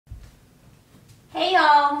Hey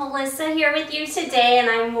y'all, Melissa here with you today, and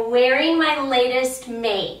I'm wearing my latest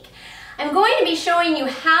make. I'm going to be showing you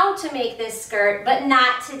how to make this skirt, but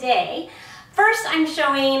not today. First, I'm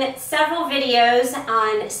showing several videos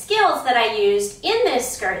on skills that I used in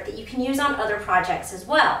this skirt that you can use on other projects as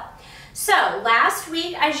well. So, last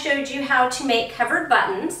week I showed you how to make covered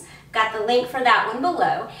buttons. Got the link for that one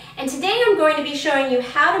below. And today I'm going to be showing you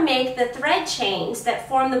how to make the thread chains that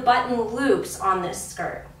form the button loops on this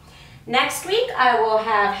skirt. Next week, I will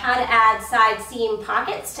have how to add side seam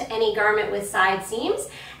pockets to any garment with side seams,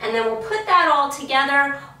 and then we'll put that all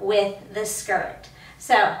together with the skirt.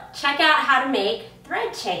 So check out how to make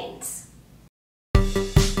thread chains.